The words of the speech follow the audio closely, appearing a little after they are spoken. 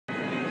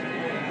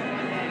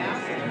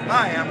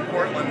Hi, I'm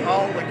Cortlandt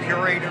Hull, the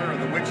curator of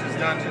the Witch's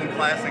Dungeon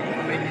Classic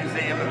Movie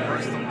Museum in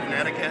Bristol,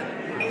 Connecticut.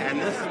 And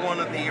this is one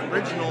of the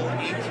original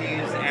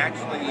ETs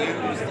actually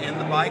used in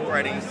the bike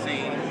riding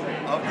scene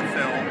of the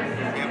film.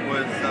 It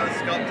was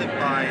sculpted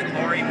by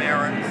Laurie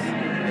Maritz.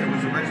 It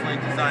was originally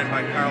designed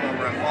by Carlo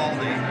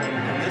Rambaldi.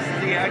 And this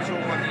is the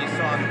actual one that you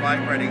saw in the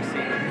bike riding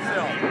scene of the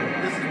film.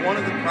 This is one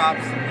of the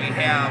props that we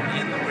have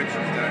in the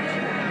Witch's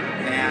Dungeon.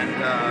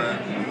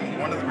 And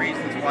one of the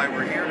reasons why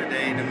we're here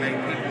today to make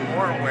people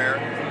more aware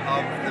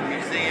of the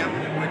museum,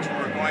 which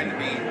we're going to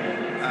be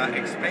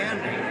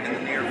expanding in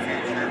the near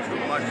future to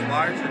a much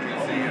larger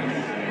museum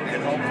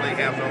and hopefully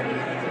have it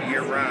open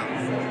year-round.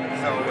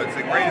 So it's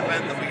a great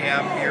event that we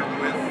have here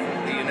with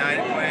the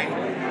United Way.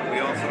 We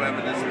also have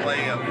a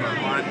display of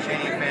Lon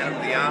Chaney, Phantom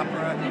of the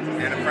Opera,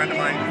 and a friend of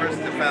mine, Chris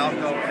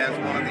DeFalco, has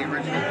one of the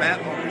original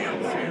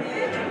Batmobiles here.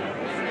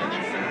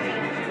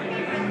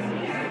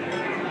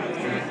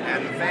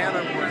 And the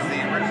Phantom was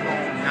the original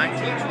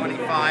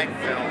 1925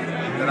 film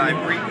that I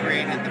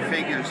recreated the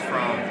figures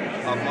from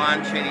of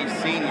Lon Chaney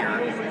Sr.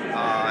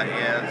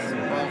 As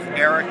both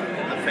Eric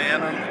the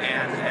Phantom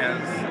and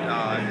as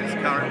his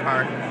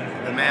counterpart,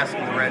 the Mask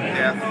of the Red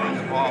Death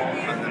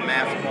from the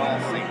Masked Ball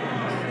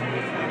sequence.